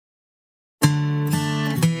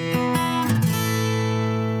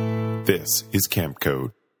This is Camp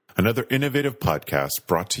Code, another innovative podcast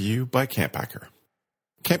brought to you by Camp Hacker.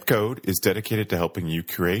 Camp Code is dedicated to helping you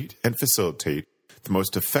create and facilitate the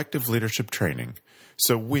most effective leadership training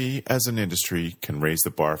so we as an industry can raise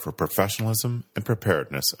the bar for professionalism and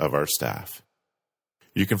preparedness of our staff.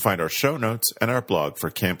 You can find our show notes and our blog for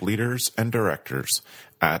camp leaders and directors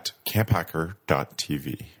at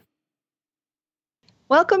camphacker.tv.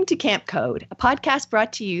 Welcome to Camp Code, a podcast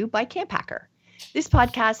brought to you by Camp Hacker. This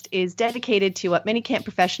podcast is dedicated to what many camp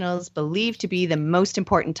professionals believe to be the most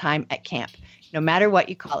important time at camp, no matter what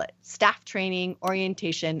you call it, staff training,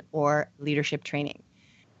 orientation, or leadership training.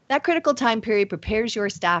 That critical time period prepares your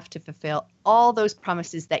staff to fulfill all those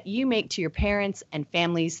promises that you make to your parents and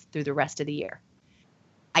families through the rest of the year.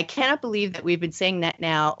 I cannot believe that we've been saying that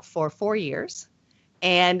now for 4 years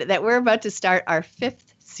and that we're about to start our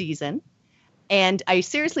 5th season. And I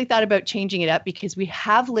seriously thought about changing it up because we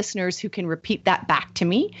have listeners who can repeat that back to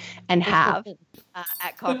me and have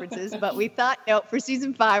at conferences. But we thought, no, for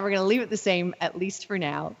season 5, we're going to leave it the same, at least for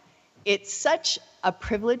now. It's such a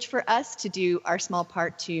privilege for us to do our small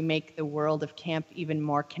part to make the world of camp even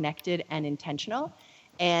more connected and intentional.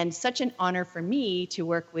 And such an honor for me to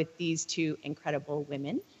work with these two incredible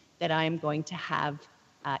women that I'm going to have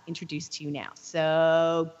introduced to you now.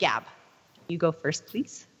 So, Gab, you go first,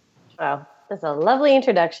 please. Wow. That's a lovely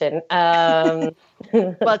introduction. Well,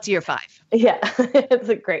 it's year 5. Yeah, it's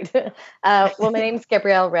great. Well, my name is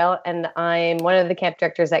Gabrielle Rell, and I'm one of the camp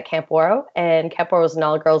directors at Camp Waro. And Camp Waro is an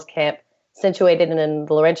all-girls camp situated in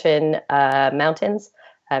the Laurentian Mountains,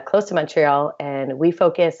 close to Montreal. And we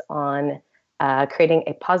focus on creating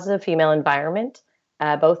a positive female environment,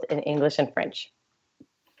 both in English and French.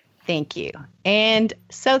 Thank you. And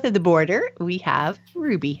south of the border, we have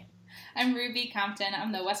Ruby. I'm Ruby Compton.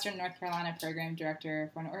 I'm the Western North Carolina Program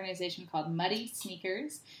Director for an organization called Muddy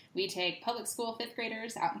Sneakers. We take public school 5th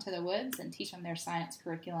graders out into the woods and teach them their science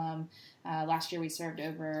curriculum. Last year we served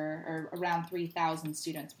around 3,000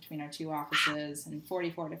 students between our 2 offices in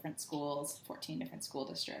 44 different schools, 14 different school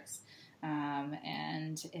districts.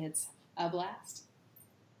 And it's a blast.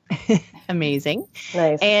 Amazing.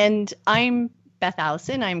 Nice. And I'm Beth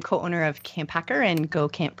Allison. I'm co-owner of Camp Hacker and Go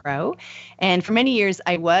Camp Pro. And for many years,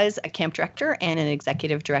 I was a camp director and an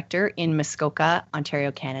executive director in Muskoka,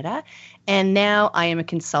 Ontario, Canada. And now I am a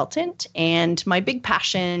consultant. And my big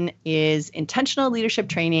passion is intentional leadership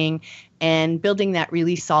training and building that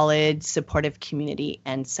really solid, supportive community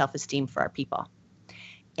and self-esteem for our people.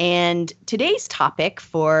 And today's topic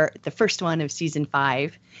for the first one of season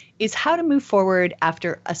 5 is how to move forward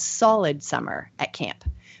after a solid summer at camp.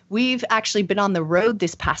 We've actually been on the road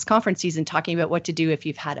this past conference season talking about what to do if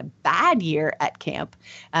you've had a bad year at camp.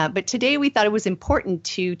 But today we thought it was important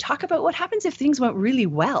to talk about what happens if things went really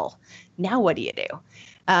well. Now, what do you do?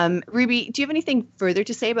 Ruby, do you have anything further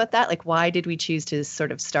to say about that? Like, why did we choose to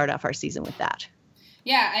sort of start off our season with that?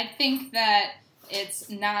 Yeah, I think that it's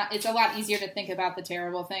a lot easier to think about the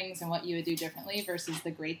terrible things and what you would do differently versus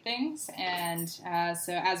the great things. And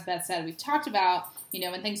so as Beth said, we've talked about,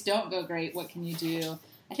 when things don't go great, what can you do?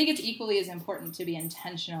 I think it's equally as important to be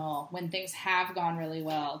intentional when things have gone really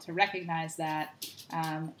well, to recognize that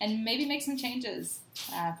and maybe make some changes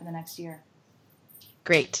for the next year.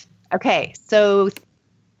 Great. Okay, so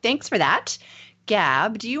thanks for that.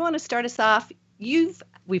 Gab, do you want to start us off?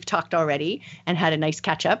 We've talked already and had a nice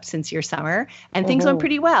catch up since your summer, and things went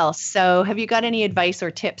pretty well. So have you got any advice or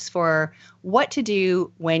tips for what to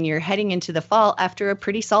do when you're heading into the fall after a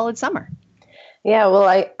pretty solid summer? Yeah, well,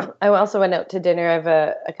 I also went out to dinner. I have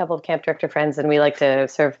a couple of camp director friends, and we like to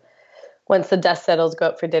sort of, once the dust settles, go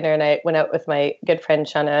out for dinner. And I went out with my good friend,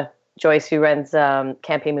 Shauna Joyce, who runs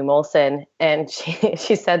Camp Amy Molson. And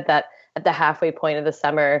she said that at the halfway point of the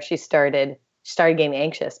summer, she started getting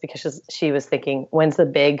anxious because she was thinking, when's the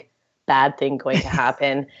big bad thing going to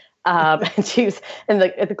happen? And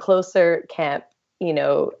the closer camp,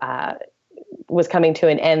 was coming to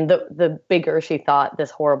an end, the bigger she thought this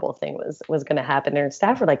horrible thing was going to happen. And her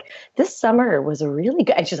staff were like, this summer was really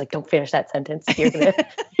good. And she's like, don't finish that sentence. You're going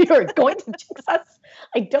to jinx us.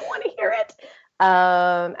 I don't want to hear it.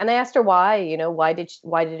 And I asked her why, why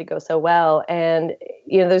did it go so well? And,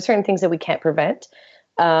 there's certain things that we can't prevent.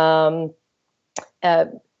 They're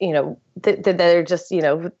just,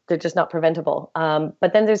 they're just not preventable.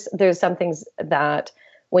 But then there's some things that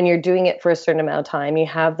when you're doing it for a certain amount of time, you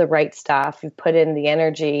have the right staff, you've put in the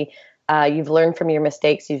energy, you've learned from your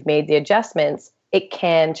mistakes, you've made the adjustments, it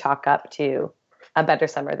can chalk up to a better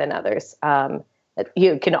summer than others.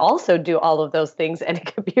 You can also do all of those things and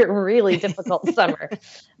it could be a really difficult summer.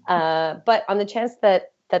 But on the chance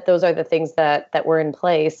that those are the things that were in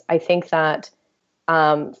place, I think that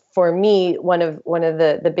For me, one of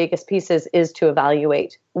the biggest pieces is to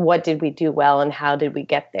evaluate what did we do well and how did we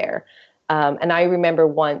get there. And I remember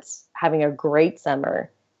once having a great summer,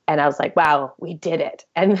 and I was like, wow, we did it.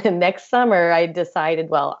 And the next summer I decided,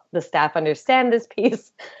 well, the staff understand this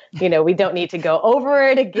piece. We don't need to go over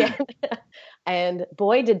it again. And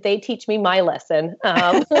boy, did they teach me my lesson.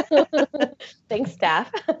 Thanks,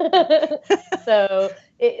 staff. So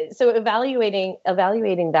evaluating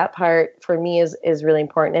that part for me is really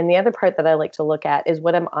important. And the other part that I like to look at is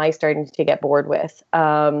what am I starting to get bored with?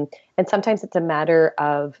 And sometimes it's a matter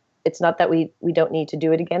of, it's not that we don't need to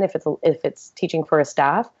do it again if it's teaching for a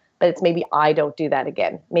staff, but it's maybe I don't do that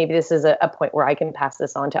again. Maybe this is a point where I can pass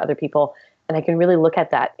this on to other people. And I can really look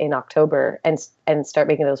at that in October and start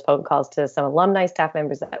making those phone calls to some alumni staff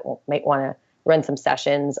members that might want to run some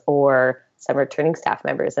sessions, or some returning staff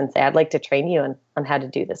members, and say, I'd like to train you on how to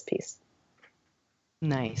do this piece.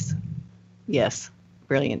 Nice. Yes.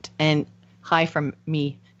 Brilliant. And hi from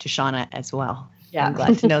me to Shauna as well. Yeah. I'm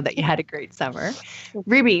glad to know that you had a great summer.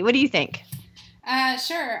 Ruby, what do you think?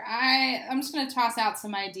 Sure. I'm just going to toss out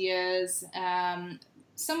some ideas,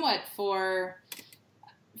 somewhat for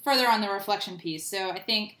further on the reflection piece. So I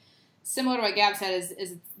think similar to what Gab said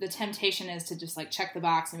is the temptation is to just like check the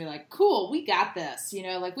box and be like, cool, we got this,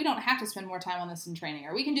 like we don't have to spend more time on this in training,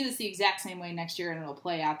 or we can do this the exact same way next year and it'll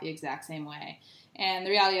play out the exact same way. And the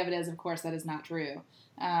reality of it is, of course, that is not true.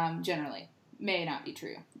 Generally, may not be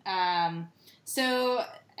true. So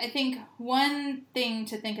I think one thing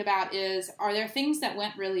to think about is, are there things that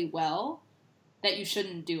went really well that you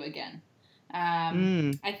shouldn't do again?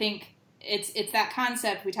 I think it's that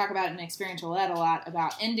concept, we talk about it in experiential ed a lot,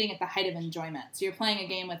 about ending at the height of enjoyment. So you're playing a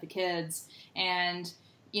game with the kids, and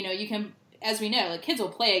you can, as we know, like kids will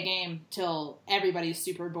play a game till everybody's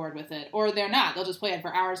super bored with it, or they're not. They'll just play it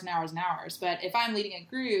for hours and hours and hours. But if I'm leading a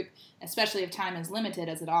group, especially if time is limited,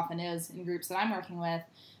 as it often is in groups that I'm working with,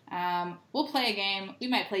 we'll play a game. We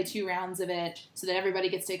might play 2 rounds of it so that everybody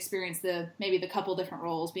gets to experience maybe the couple different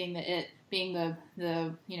roles, being the it, being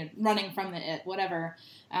the running from the it, whatever.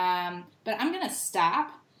 But I'm going to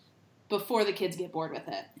stop before the kids get bored with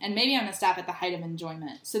it. And maybe I'm going to stop at the height of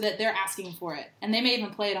enjoyment so that they're asking for it. And they may even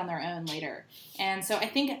play it on their own later. And so I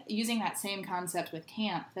think using that same concept with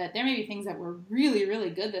camp, that there may be things that were really, really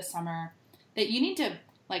good this summer that you need to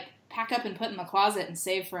like pack up and put in the closet and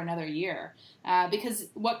save for another year. Because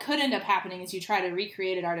what could end up happening is you try to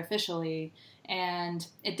recreate it artificially and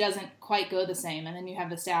it doesn't quite go the same. And then you have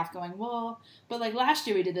the staff going, well, but like last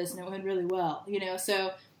year we did this and it went really well,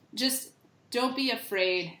 so just don't be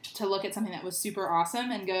afraid to look at something that was super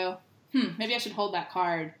awesome and go, maybe I should hold that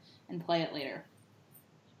card and play it later.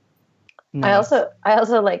 Nice. I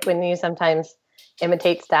also like when you sometimes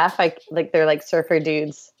imitate staff, like they're like surfer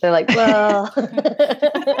dudes. They're like, well,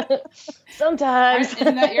 sometimes.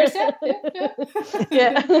 Isn't that your staff?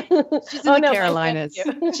 Yeah. She's in the Carolinas.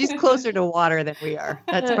 She's closer to water than we are.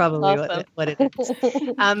 That's probably awesome. what it is.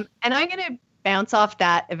 And I'm going to bounce off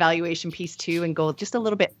that evaluation piece too and go just a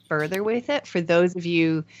little bit further with it for those of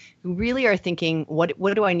you who really are thinking,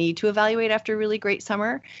 what do I need to evaluate after a really great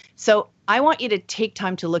summer? So I want you to take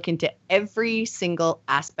time to look into every single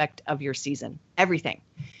aspect of your season, everything.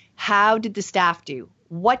 How did the staff do?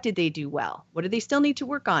 What did they do well? What do they still need to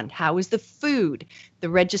work on? How is the food, the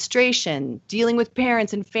registration, dealing with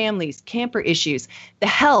parents and families, camper issues, the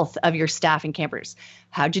health of your staff and campers?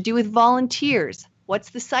 How'd you do with volunteers?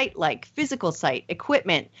 What's the site like? Physical site,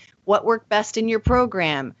 equipment, what worked best in your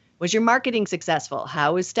program? Was your marketing successful?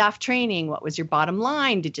 How was staff training? What was your bottom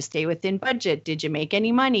line? Did you stay within budget? Did you make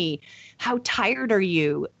any money? How tired are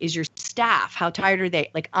you? Is your staff, how tired are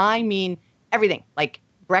they? Like, I mean, everything, like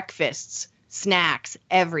breakfasts, snacks,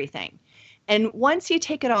 everything. And once you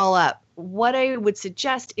take it all up, what I would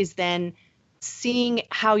suggest is then seeing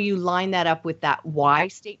how you line that up with that why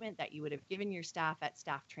statement that you would have given your staff at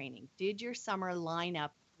staff training. Did your summer line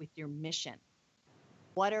up with your mission?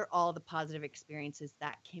 What are all the positive experiences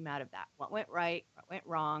that came out of that? What went right? What went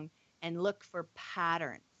wrong? And look for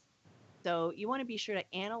patterns. So you want to be sure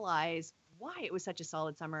to analyze why it was such a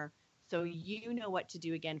solid summer so you know what to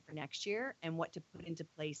do again for next year and what to put into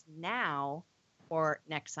place now for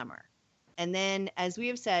next summer. And then, as we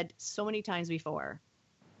have said so many times before,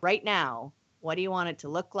 right now, what do you want it to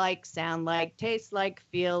look like, sound like, taste like,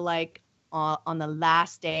 feel like on the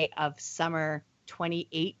last day of summer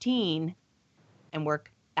 2018 and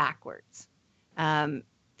work backwards?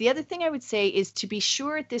 The other thing I would say is to be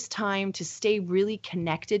sure at this time to stay really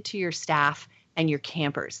connected to your staff and your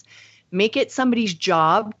campers. Make it somebody's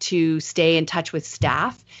job to stay in touch with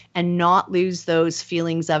staff and not lose those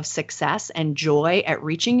feelings of success and joy at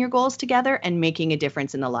reaching your goals together and making a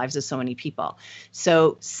difference in the lives of so many people.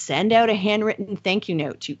 So send out a handwritten thank you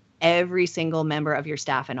note to every single member of your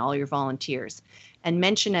staff and all your volunteers, and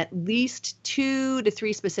mention at least 2 to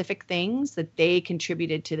 3 specific things that they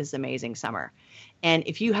contributed to this amazing summer. And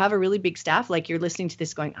if you have a really big staff, like you're listening to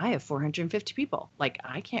this going, I have 450 people, like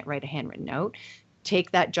I can't write a handwritten note,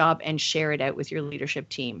 take that job and share it out with your leadership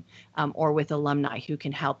team, or with alumni who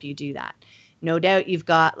can help you do that. No doubt you've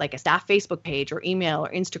got like a staff Facebook page or email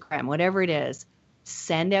or Instagram, whatever it is.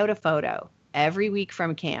 Send out a photo every week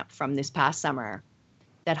from camp from this past summer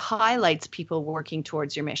that highlights people working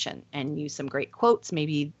towards your mission, and use some great quotes,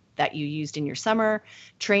 maybe that you used in your summer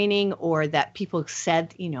training, or that people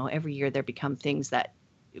said, every year there become things that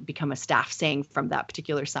become a staff saying from that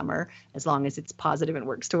particular summer, as long as it's positive and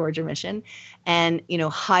works towards your mission, and,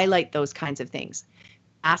 highlight those kinds of things.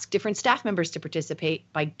 Ask different staff members to participate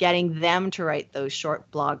by getting them to write those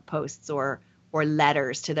short blog posts or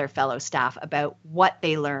letters to their fellow staff about what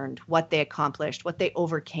they learned, what they accomplished, what they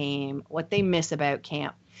overcame, what they miss about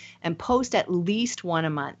camp, and post at least one a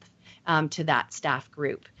month to that staff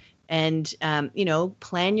group. And,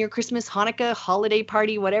 plan your Christmas, Hanukkah, holiday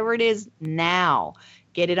party, whatever it is now.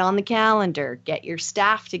 Get it on the calendar. Get your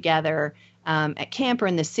staff together at camp or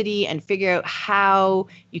in the city and figure out how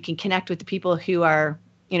you can connect with the people who are,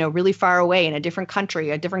 really far away in a different country,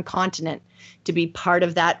 a different continent, to be part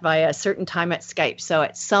of that via a certain time at Skype. So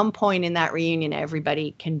at some point in that reunion,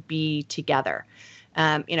 everybody can be together.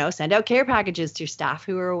 Send out care packages to your staff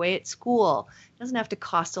who are away at school. It doesn't have to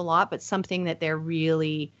cost a lot, but something that they're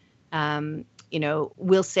really,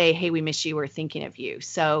 will say, hey, we miss you, we're thinking of you.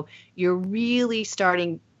 So you're really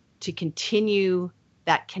starting to continue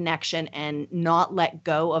that connection and not let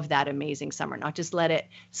go of that amazing summer, not just let it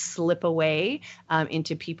slip away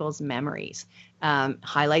into people's memories.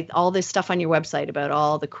 Highlight all this stuff on your website about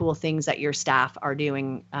all the cool things that your staff are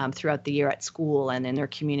doing throughout the year at school and in their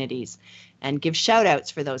communities, and give shout outs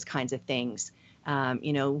for those kinds of things.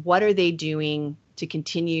 What are they doing to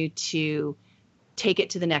continue to take it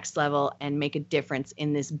to the next level and make a difference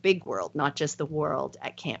in this big world, not just the world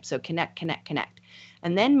at camp. So connect.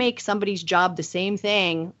 And then make somebody's job the same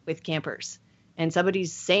thing with campers, and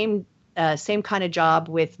somebody's same kind of job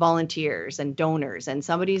with volunteers and donors, and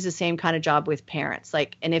somebody's the same kind of job with parents.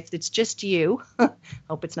 And if it's just you,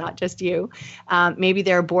 hope it's not just you, maybe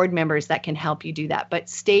there are board members that can help you do that. But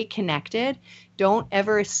stay connected. Don't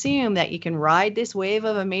ever assume that you can ride this wave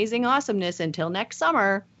of amazing awesomeness until next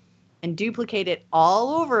summer and duplicate it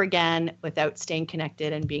all over again without staying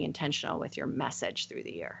connected and being intentional with your message through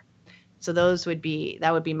the year. So that would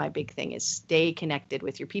be my big thing, is stay connected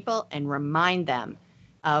with your people and remind them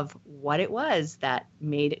of what it was that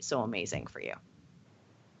made it so amazing for you.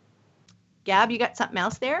 Gab, you got something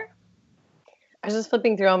else there? I was just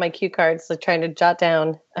flipping through all my cue cards, so trying to jot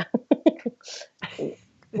down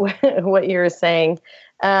what you were saying.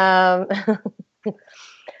 Do I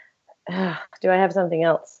have something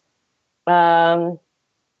else? I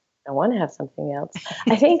want to have something else.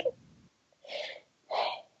 I think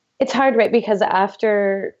it's hard, right? Because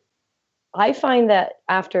I find that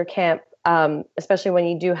after camp, especially when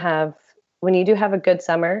you do have a good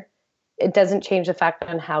summer, it doesn't change the fact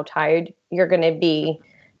on how tired you're going to be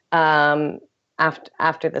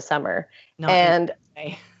after the summer. Not and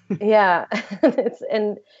yeah,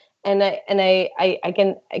 I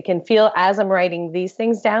can feel as I'm writing these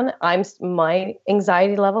things down, my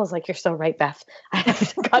anxiety level is like, you're so right, Beth. I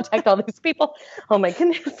have to contact all these people. Oh my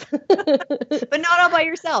goodness. But not all by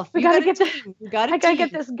yourself. I gotta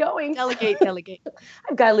get this going. Delegate.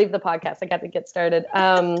 I've got to leave the podcast. I got to get started.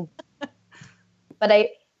 But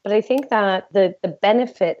I think that the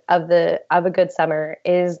benefit of a good summer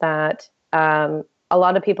is that a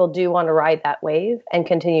lot of people do want to ride that wave and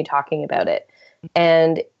continue talking about it.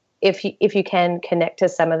 And if you can connect to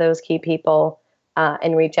some of those key people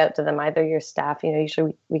and reach out to them, either your staff,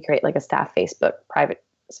 usually we create like a staff private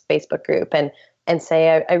Facebook group and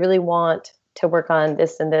say, I really want to work on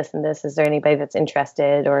this and this and this. Is there anybody that's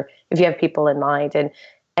interested? Or if you have people in mind, and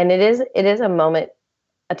it is a moment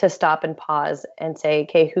to stop and pause and say,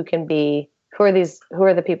 okay, who are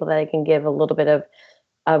the people that I can give a little bit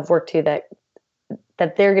of work to that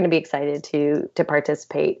they're going to be excited to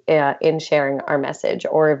participate in sharing our message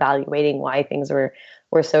or evaluating why things were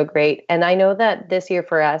so great. And I know that this year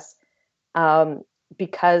for us,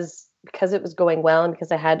 because it was going well and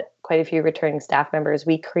because I had quite a few returning staff members,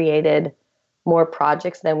 we created more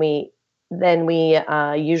projects than we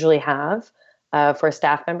usually have for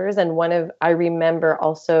staff members. And I remember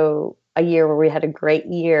also a year where we had a great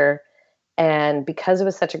year And because it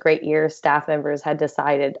was such a great year, staff members had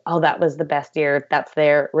decided, oh, that was the best year. That's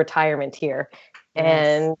their retirement year.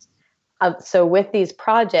 Yes. And so with these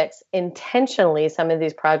projects, intentionally, some of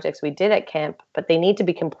these projects we did at camp, but they need to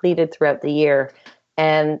be completed throughout the year.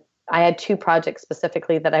 And I had 2 projects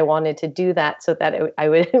specifically that I wanted to do that so that I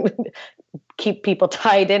would keep people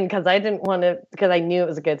tied in, because I didn't want to, because I knew it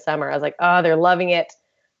was a good summer. I was like, oh, they're loving it.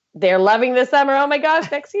 They're loving this summer. Oh my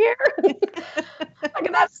gosh, next year. I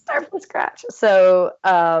can have to start from scratch. So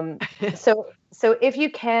if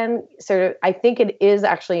you can sort of, I think it is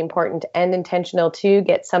actually important and intentional to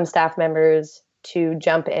get some staff members to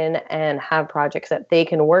jump in and have projects that they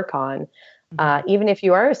can work on. Even if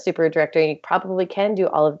you are a super director, you probably can do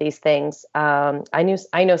all of these things. I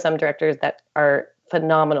know some directors that are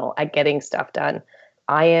phenomenal at getting stuff done.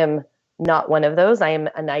 I am not one of those. I am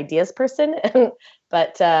an ideas person,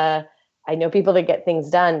 but I know people that get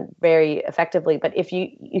things done very effectively. But if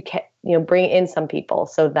you can, bring in some people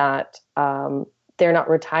so that they're not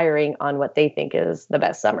retiring on what they think is the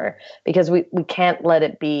best summer, because we can't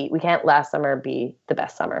last summer be the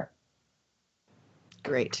best summer.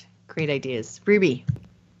 Great ideas. Ruby.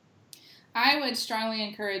 I would strongly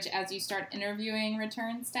encourage, as you start interviewing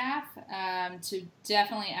return staff, to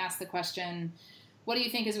definitely ask the question, what do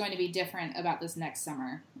you think is going to be different about this next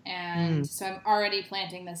summer? And so I'm already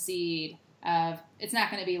planting the seed of, it's not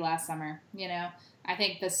going to be last summer. I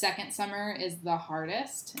think the second summer is the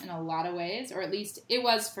hardest in a lot of ways, or at least it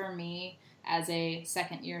was for me as a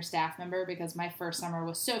second year staff member, because my first summer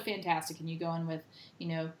was so fantastic, and you go in with,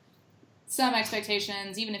 some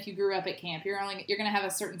expectations. Even if you grew up at camp, you're going to have a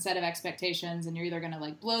certain set of expectations, and you're either going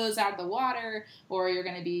to blow those out of the water, or you're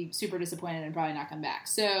going to be super disappointed and probably not come back.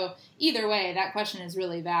 So either way, that question is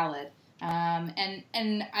really valid.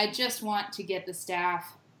 And I just want to get the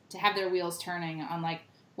staff to have their wheels turning on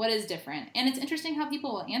what is different. And it's interesting how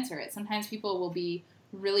people will answer it. Sometimes people will be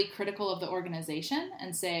really critical of the organization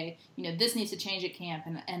and say, this needs to change at camp,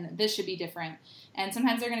 and this should be different. And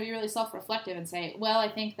sometimes they're going to be really self-reflective and say, well, I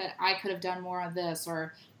think that I could have done more of this,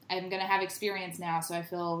 or I'm going to have experience now, so I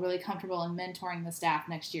feel really comfortable in mentoring the staff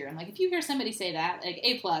next year. And if you hear somebody say that,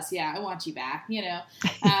 A+, yeah, I want you back, And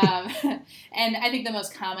I think the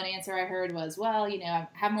most common answer I heard was, well, I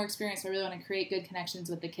have more experience, so I really want to create good connections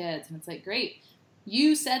with the kids. And it's great.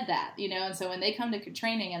 You said that, and so when they come to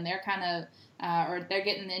training and they're kind of, or they're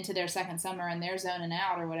getting into their second summer and they're zoning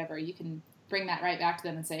out or whatever, you can bring that right back to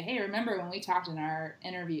them and say, hey, remember when we talked in our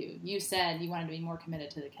interview, you said you wanted to be more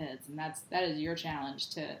committed to the kids, and that is your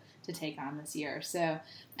challenge to take on this year. So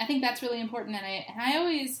I think that's really important. And I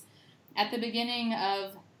always, at the beginning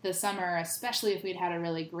of the summer, especially if we'd had a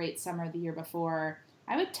really great summer the year before,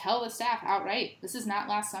 I would tell the staff outright, this is not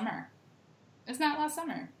last summer. It's not last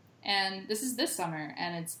summer. And this is this summer.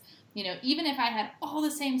 And it's, even if I had all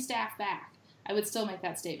the same staff back, I would still make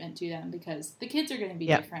that statement to them, because the kids are going to be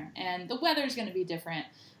different, and the weather is going to be different.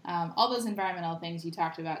 All those environmental things you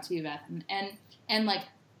talked about too, Beth. And in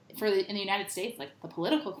the United States, the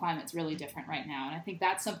political climate's really different right now. And I think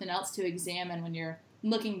that's something else to examine when you're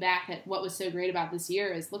looking back at what was so great about this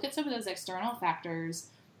year, is look at some of those external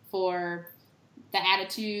factors for the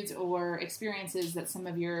attitudes or experiences that some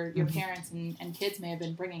of your parents and kids may have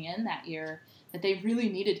been bringing in that year, that they really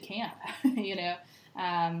needed camp,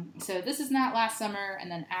 So this is not last summer, and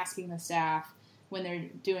then asking the staff when they're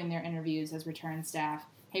doing their interviews as return staff,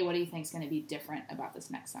 hey, what do you think is going to be different about this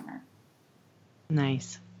next summer?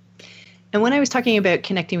 Nice. And when I was talking about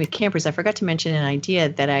connecting with campers, I forgot to mention an idea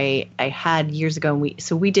that I had years ago. And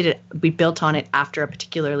we built on it after a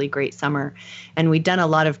particularly great summer. And we'd done a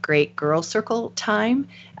lot of great girl circle time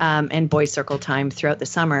and boy circle time throughout the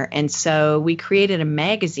summer. And so we created a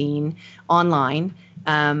magazine online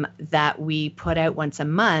that we put out once a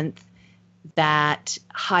month that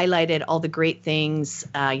highlighted all the great things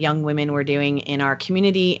young women were doing in our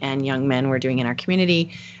community and young men were doing in our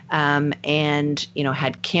community, and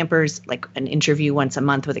had campers, an interview once a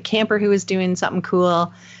month with a camper who was doing something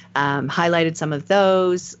cool, highlighted some of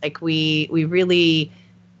those. We really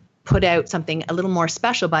put out something a little more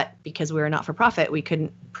special, but because we were not for profit, we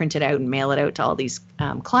couldn't print it out and mail it out to all these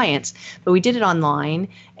clients. But we did it online,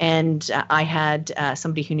 and I had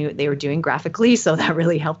somebody who knew what they were doing graphically, so that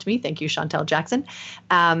really helped me. Thank you, Chantel Jackson.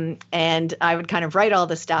 And I would kind of write all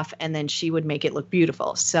the stuff, and then she would make it look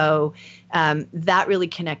beautiful. So that really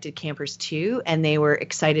connected campers too, and they were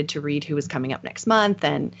excited to read who was coming up next month.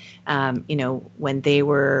 And when they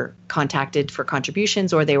were contacted for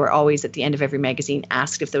contributions, or they were always at the end of every magazine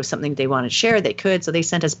asked if there was something they wanted to share, they could. So they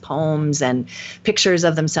sent us poems and pictures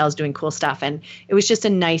of themselves doing cool stuff, and it was just a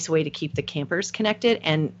nice way to keep the campers connected,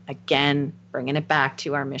 and again bringing it back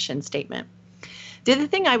to our mission statement. The other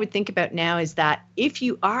thing I would think about now is that if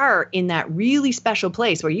you are in that really special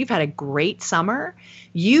place where you've had a great summer,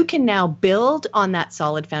 you can now build on that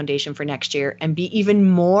solid foundation for next year and be even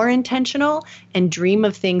more intentional and dream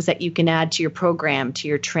of things that you can add to your program, to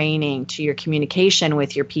your training, to your communication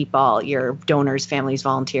with your people, your donors, families,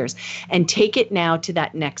 volunteers, and take it now to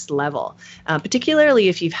that next level. Particularly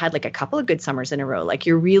if you've had like a couple of good summers in a row, like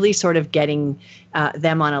you're really sort of getting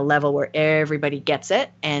them on a level where everybody gets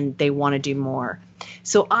it and they want to do more.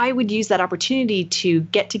 So I would use that opportunity to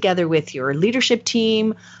get together with your leadership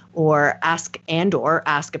team or ask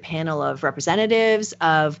a panel of representatives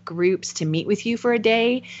of groups to meet with you for a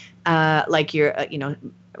day, like your,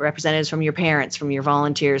 representatives from your parents, from your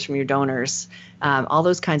volunteers, from your donors, all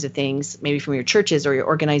those kinds of things, maybe from your churches or your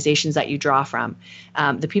organizations that you draw from,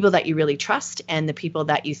 the people that you really trust and the people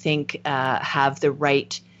that you think have the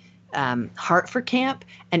right heart for camp,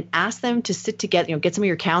 and ask them to sit together, get some of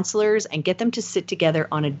your counselors and get them to sit together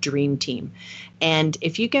on a dream team. And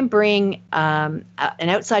if you can bring an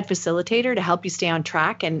outside facilitator to help you stay on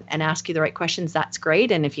track and ask you the right questions, that's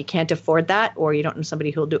great. And if you can't afford that, or you don't know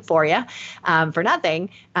somebody who'll do it for you for nothing,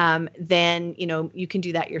 then, you can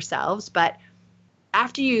do that yourselves. But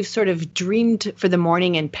after you've sort of dreamed for the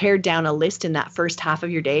morning and pared down a list in that first half of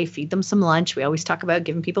your day, feed them some lunch. We always talk about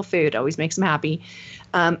giving people food, always makes them happy.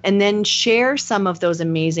 And then share some of those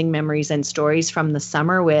amazing memories and stories from the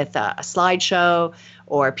summer with a slideshow,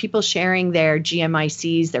 or people sharing their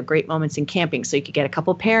GMICs, their great moments in camping. So you could get a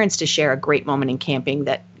couple parents to share a great moment in camping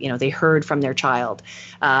that, they heard from their child.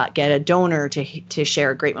 Get a donor to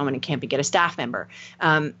share a great moment in camping, get a staff member,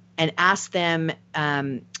 and ask them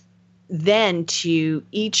then to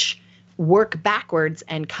each work backwards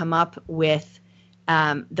and come up with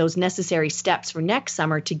those necessary steps for next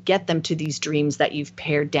summer to get them to these dreams that you've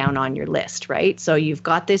pared down on your list, right? So you've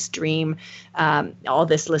got this dream, all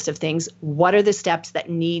this list of things. What are the steps that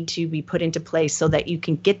need to be put into place so that you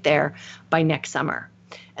can get there by next summer?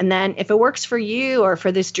 And then if it works for you or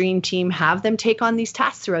for this dream team, have them take on these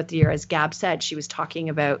tasks throughout the year. As Gab said, she was talking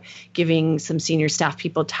about giving some senior staff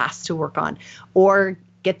people tasks to work on, or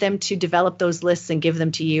get them to develop those lists and give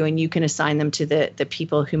them to you, and you can assign them to the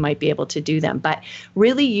people who might be able to do them. But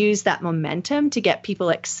really use that momentum to get people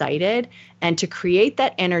excited and to create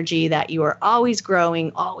that energy that you are always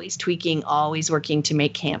growing, always tweaking, always working to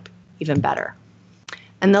make camp even better.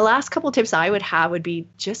 And the last couple tips I would have would be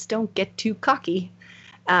just don't get too cocky.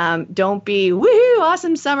 Don't be, woohoo,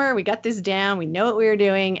 awesome summer, we got this down, we know what we were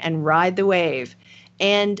doing, and ride the wave.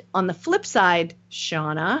 And on the flip side,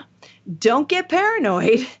 Shauna, don't get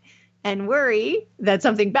paranoid and worry that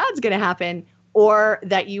something bad's going to happen, or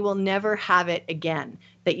that you will never have it again,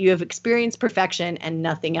 that you have experienced perfection and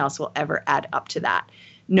nothing else will ever add up to that.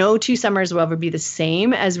 No two summers will ever be the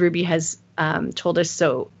same, as Ruby has told us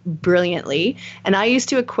so brilliantly. And I used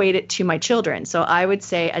to equate it to my children. So I would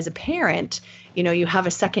say, as a parent, you have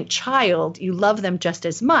a second child, you love them just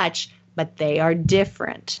as much, but they are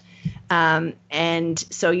different. And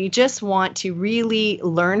so you just want to really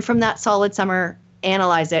learn from that solid summer,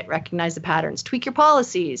 analyze it, recognize the patterns, tweak your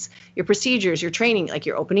policies, your procedures, your training, like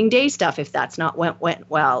your opening day stuff. If that's not went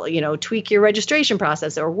well, tweak your registration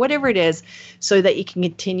process or whatever it is, so that you can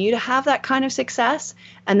continue to have that kind of success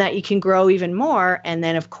and that you can grow even more. And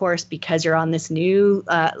then, of course, because you're on this new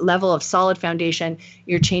level of solid foundation,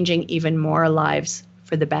 you're changing even more lives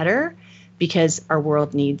for the better, because our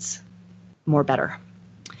world needs more better.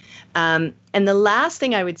 And the last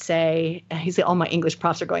thing I would say, all my English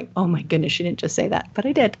profs are going, oh my goodness, she didn't just say that, but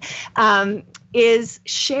I did, is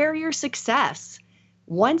share your success.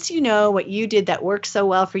 Once you know what you did that worked so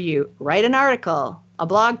well for you, write an article, a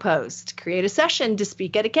blog post, create a session to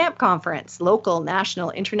speak at a camp conference, local,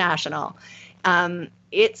 national, international.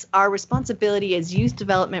 It's our responsibility as youth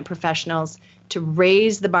development professionals to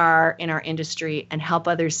raise the bar in our industry and help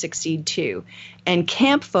others succeed too. And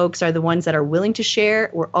camp folks are the ones that are willing to share.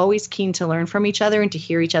 We're always keen to learn from each other and to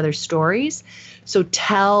hear each other's stories. So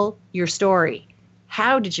tell your story.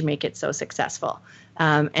 How did you make it so successful?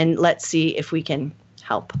 And let's see if we can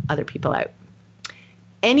help other people out.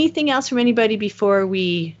 Anything else from anybody before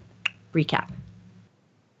we recap?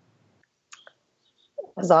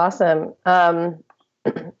 That was awesome.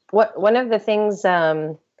 One of the things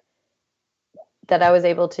that I was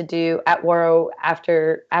able to do at Waro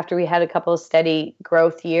after we had a couple of steady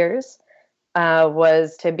growth years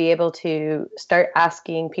was to be able to start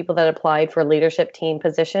asking people that applied for leadership team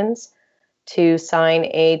positions to sign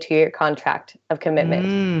a 2-year contract of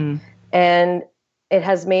commitment. And it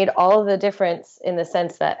has made all of the difference in the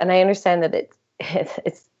sense that, and I understand that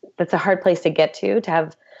that's a hard place to get to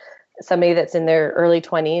have somebody that's in their early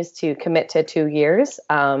 20s to commit to 2 years.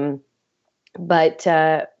 But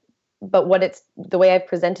the way I've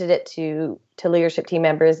presented it to leadership team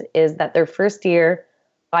members is that their first year,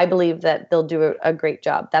 I believe that they'll do a great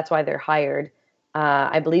job. That's why they're hired.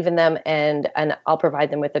 I believe in them, and I'll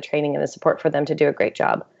provide them with the training and the support for them to do a great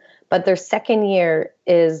job. But their second year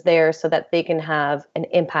is there so that they can have an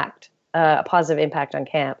impact, a positive impact on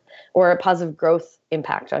camp, or a positive growth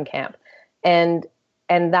impact on camp. And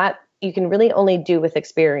that you can really only do with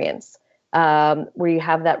experience, where you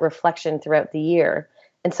have that reflection throughout the year.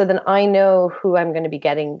 And so then I know who I'm going to be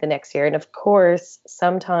getting the next year. And of course,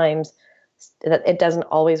 sometimes it doesn't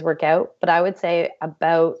always work out, but I would say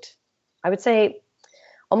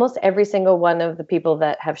almost every single one of the people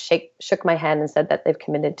that have shook my hand and said that they've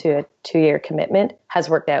committed to a 2-year commitment has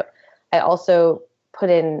worked out. I also put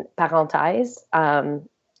in parenthèses,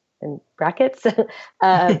 in brackets,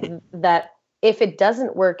 that if it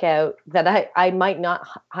doesn't work out, that I might not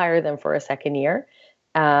hire them for a second year.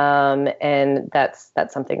 And that's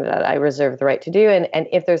something that I reserve the right to do. And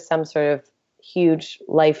if there's some sort of huge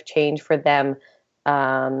life change for them,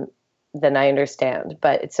 then I understand.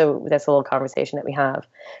 But so that's a little conversation that we have.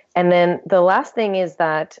 And then the last thing is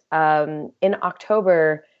that in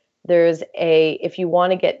October, there's if you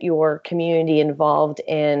want to get your community involved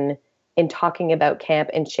in talking about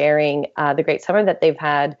camp and sharing the great summer that they've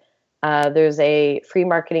had, there's a free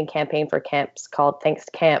marketing campaign for camps called Thanks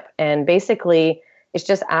to Camp. And basically, it's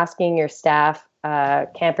just asking your staff,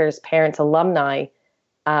 campers, parents, alumni,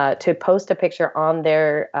 to post a picture on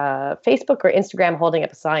their Facebook or Instagram holding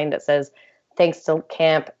up a sign that says, "Thanks to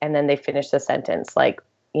camp," and then they finish the sentence like,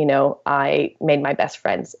 I made my best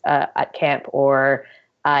friends at camp, or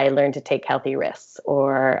I learned to take healthy risks,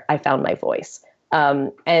 or I found my voice.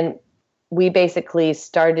 And we basically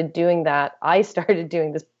started doing that. I started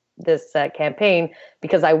doing this campaign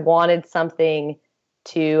because I wanted something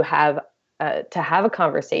to have a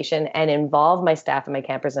conversation and involve my staff and my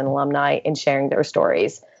campers and alumni in sharing their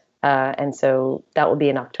stories. And so that will be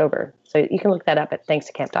in October. So you can look that up at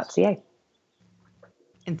thankstocamp.ca.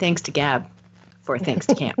 And thanks to Gab for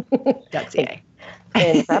thankstocamp.ca.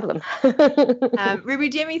 No problem. Ruby,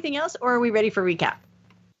 do you have anything else, or are we ready for recap?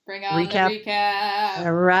 Bring on the recap.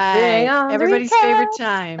 All right. Everybody's favorite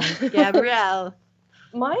time. Gabrielle.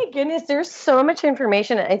 My goodness, there's so much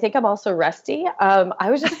information. I think I'm also rusty.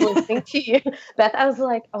 I was just listening to you, Beth. I was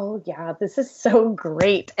like, oh yeah, this is so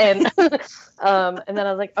great. And then I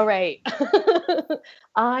was like, all right.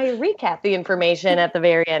 I recap the information at the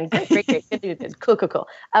very end. Great. Good. Cool.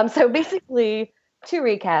 So basically, to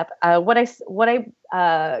recap, what I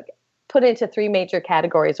put into 3 major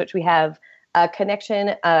categories, which we have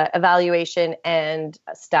connection, evaluation, and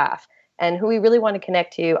staff. And who we really want to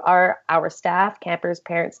connect to are our staff, campers,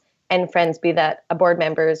 parents, and friends, be that board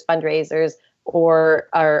members, fundraisers, or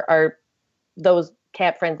are those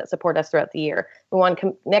camp friends that support us throughout the year. We want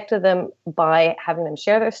to connect with them by having them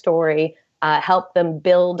share their story, help them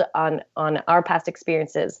build on our past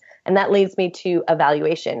experiences. And that leads me to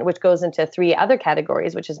evaluation, which goes into 3 other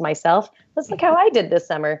categories, which is myself. Let's look how I did this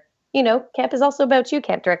summer. Camp is also about you,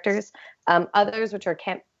 camp directors. Others, which are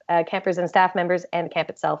campers and staff members, and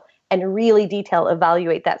camp itself. And really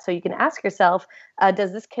evaluate that. So you can ask yourself,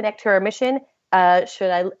 does this connect to our mission?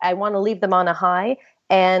 Should I want to leave them on a high?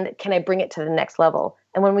 And can I bring it to the next level?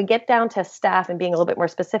 And when we get down to staff and being a little bit more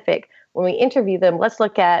specific, when we interview them, let's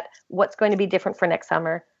look at what's going to be different for next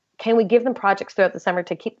summer. Can we give them projects throughout the summer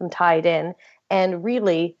to keep them tied in? And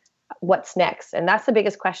really, what's next? And that's the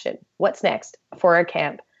biggest question. What's next for our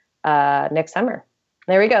camp next summer?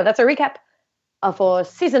 There we go. That's a recap for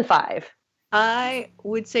season 5. I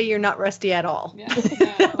would say you're not rusty at all. Yeah,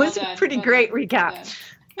 That was a pretty great recap.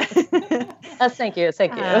 Thank you.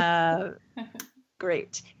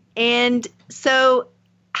 Great. And so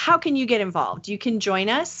how can you get involved? You can join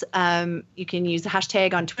us. You can use the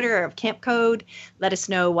hashtag on Twitter of Camp Code. Let us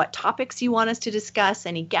know what topics you want us to discuss,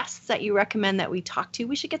 any guests that you recommend that we talk to.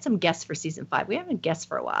 We should get some guests for season 5. We haven't guests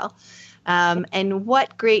for a while. And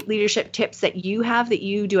what great leadership tips that you have that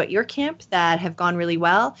you do at your camp that have gone really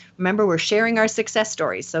well. Remember, we're sharing our success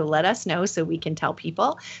stories, so let us know so we can tell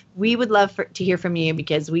people. We would love to hear from you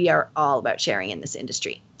because we are all about sharing in this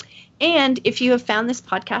industry. And if you have found this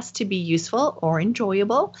podcast to be useful or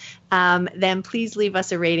enjoyable, then please leave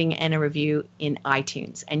us a rating and a review in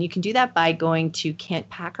iTunes. And you can do that by going to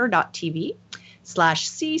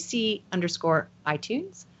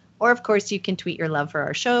camppacker.tv/cc_iTunes. Or, of course, you can tweet your love for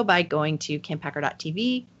our show by going to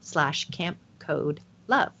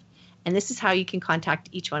camppacker.tv/campcodelove. And this is how you can contact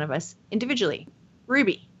each one of us individually.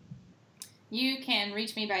 Ruby. You can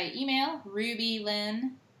reach me by email,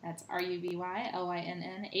 rubylynn That's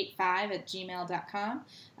RUBYLYNN85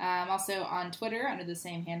 also on Twitter under the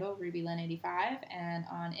same handle, RubyLynn85, and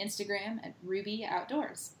on Instagram at Ruby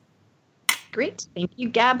Outdoors. Great. Thank you,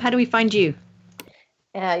 Gab. How do we find you?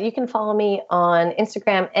 You can follow me on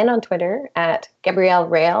Instagram and on Twitter at Gabrielle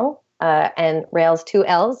Rail, and Rail's 2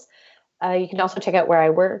 L's. You can also check out where I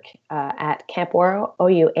work at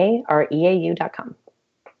campourareau.com.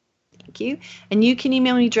 Thank you. And you can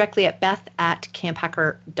email me directly at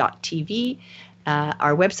beth@camphacker.tv.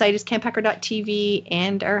 Our website is camphacker.tv,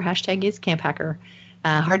 and our hashtag is camphacker.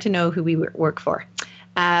 Hard to know who we work for.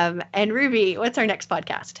 And Ruby, what's our next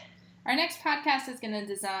podcast? Our next podcast is going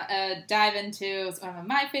to dive into one of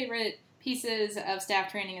my favorite pieces of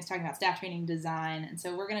staff training is talking about staff training design. And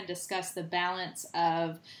so we're going to discuss the balance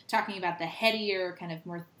of talking about the headier, kind of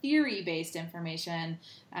more theory-based information,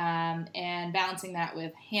 and balancing that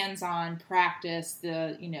with hands-on practice,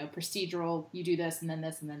 the procedural, you do this and then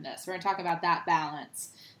this and then this. We're going to talk about that balance,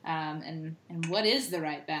 and what is the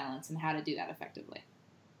right balance and how to do that effectively.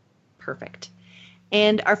 Perfect.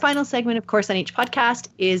 And our final segment, of course, on each podcast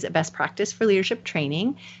is a best practice for leadership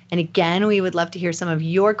training. And again, we would love to hear some of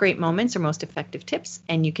your great moments or most effective tips.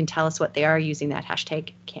 And you can tell us what they are using that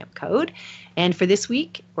hashtag camp code. And for this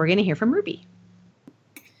week, we're going to hear from Ruby.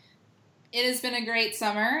 It has been a great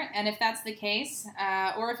summer. And if that's the case,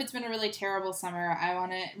 or if it's been a really terrible summer, I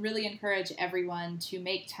want to really encourage everyone to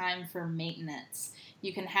make time for maintenance.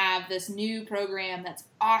 You can have this new program that's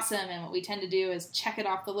awesome, and what we tend to do is check it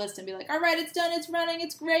off the list and be like, all right, it's done, it's running,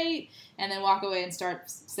 it's great, and then walk away and start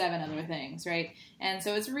 7 other things, right? And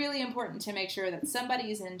so it's really important to make sure that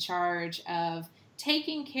somebody's in charge of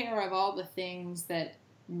taking care of all the things that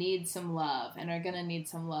need some love and are going to need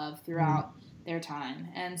some love throughout their time.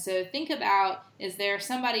 And so think about, is there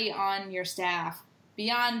somebody on your staff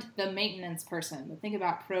beyond the maintenance person, but think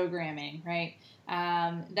about programming, right?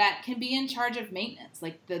 That can be in charge of maintenance,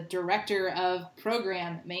 like the director of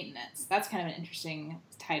program maintenance. That's kind of an interesting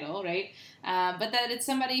title, right? But that it's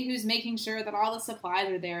somebody who's making sure that all the supplies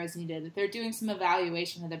are there as needed, that they're doing some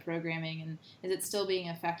evaluation of the programming, and is it still being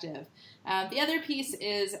effective? The other piece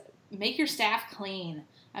is make your staff clean.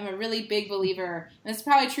 I'm a really big believer, and it's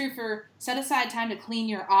probably true for set aside time to clean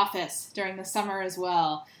your office during the summer as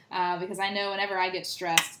well, because I know whenever I get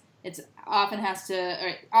stressed, it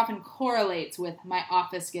often correlates with my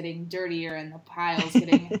office getting dirtier and the piles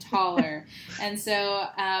getting taller. And so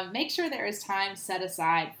make sure there is time set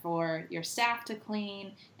aside for your staff to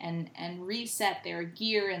clean and reset their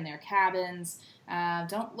gear in their cabins.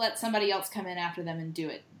 Don't let somebody else come in after them and do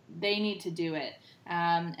it. They need to do it.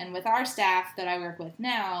 And with our staff that I work with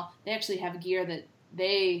now, they actually have gear that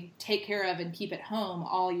they take care of and keep at home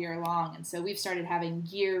all year long. And so we've started having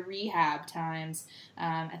gear rehab times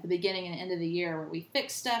at the beginning and end of the year where we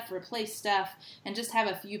fix stuff, replace stuff, and just have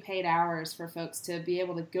a few paid hours for folks to be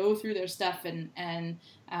able to go through their stuff and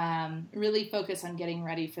really focus on getting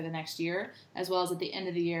ready for the next year, as well as at the end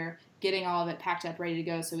of the year, getting all of it packed up, ready to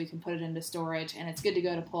go so we can put it into storage. And it's good to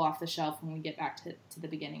go to pull off the shelf when we get back to the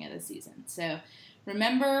beginning of the season. So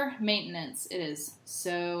remember maintenance. It is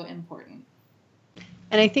so important.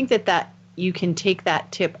 And I think that you can take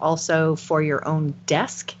that tip also for your own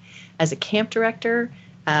desk as a camp director.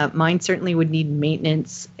 Mine certainly would need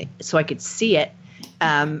maintenance so I could see it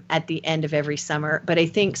at the end of every summer. But I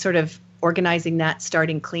think sort of organizing that,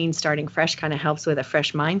 starting clean, starting fresh kind of helps with a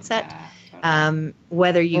fresh mindset.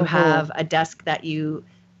 Whether you have a desk that your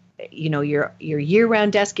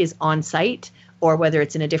year-round desk is on site, or whether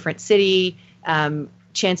it's in a different city,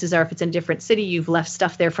 chances are if it's in a different city, you've left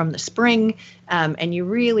stuff there from the spring, and you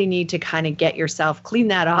really need to kind of get yourself, clean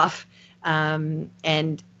that off,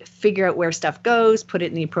 and figure out where stuff goes, put it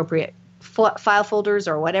in the appropriate file folders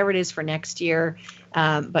or whatever it is for next year,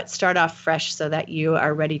 but start off fresh so that you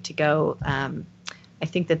are ready to go. I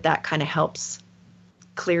think that kind of helps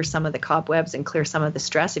clear some of the cobwebs and clear some of the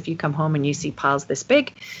stress. If you come home and you see piles this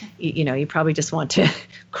big, you probably just want to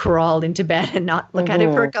crawl into bed and not look at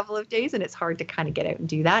it for a couple of days. And it's hard to kind of get out and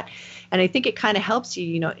do that. And I think it kind of helps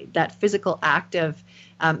you, that physical act of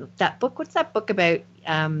that book. What's that book about?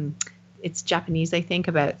 It's Japanese, I think,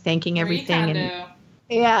 about thanking everything.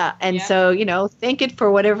 So, thank it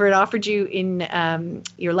for whatever it offered you in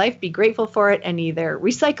your life. Be grateful for it and either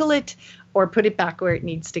recycle it or put it back where it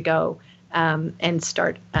needs to go. And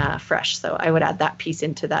start fresh. So I would add that piece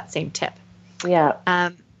into that same tip.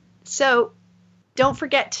 Yeah. So don't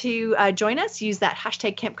forget to join us. Use that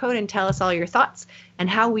hashtag camp code and tell us all your thoughts and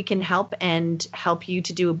how we can help you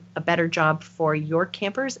to do a better job for your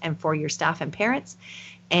campers and for your staff and parents.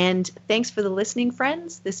 And thanks for the listening,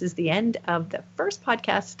 friends. This is the end of the first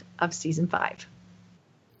podcast of season 5.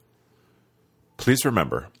 Please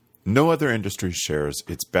remember, no other industry shares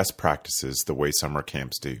its best practices the way summer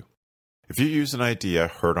camps do. If you use an idea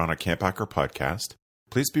heard on a Camp Hacker podcast,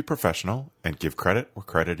 please be professional and give credit where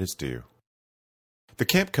credit is due. The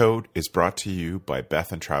Camp Code is brought to you by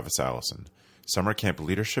Beth and Travis Allison, summer camp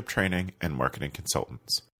leadership training and marketing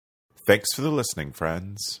consultants. Thanks for the listening,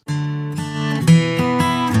 friends.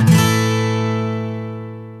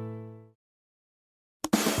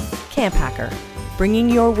 Camp Hacker, bringing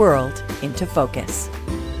your world into focus.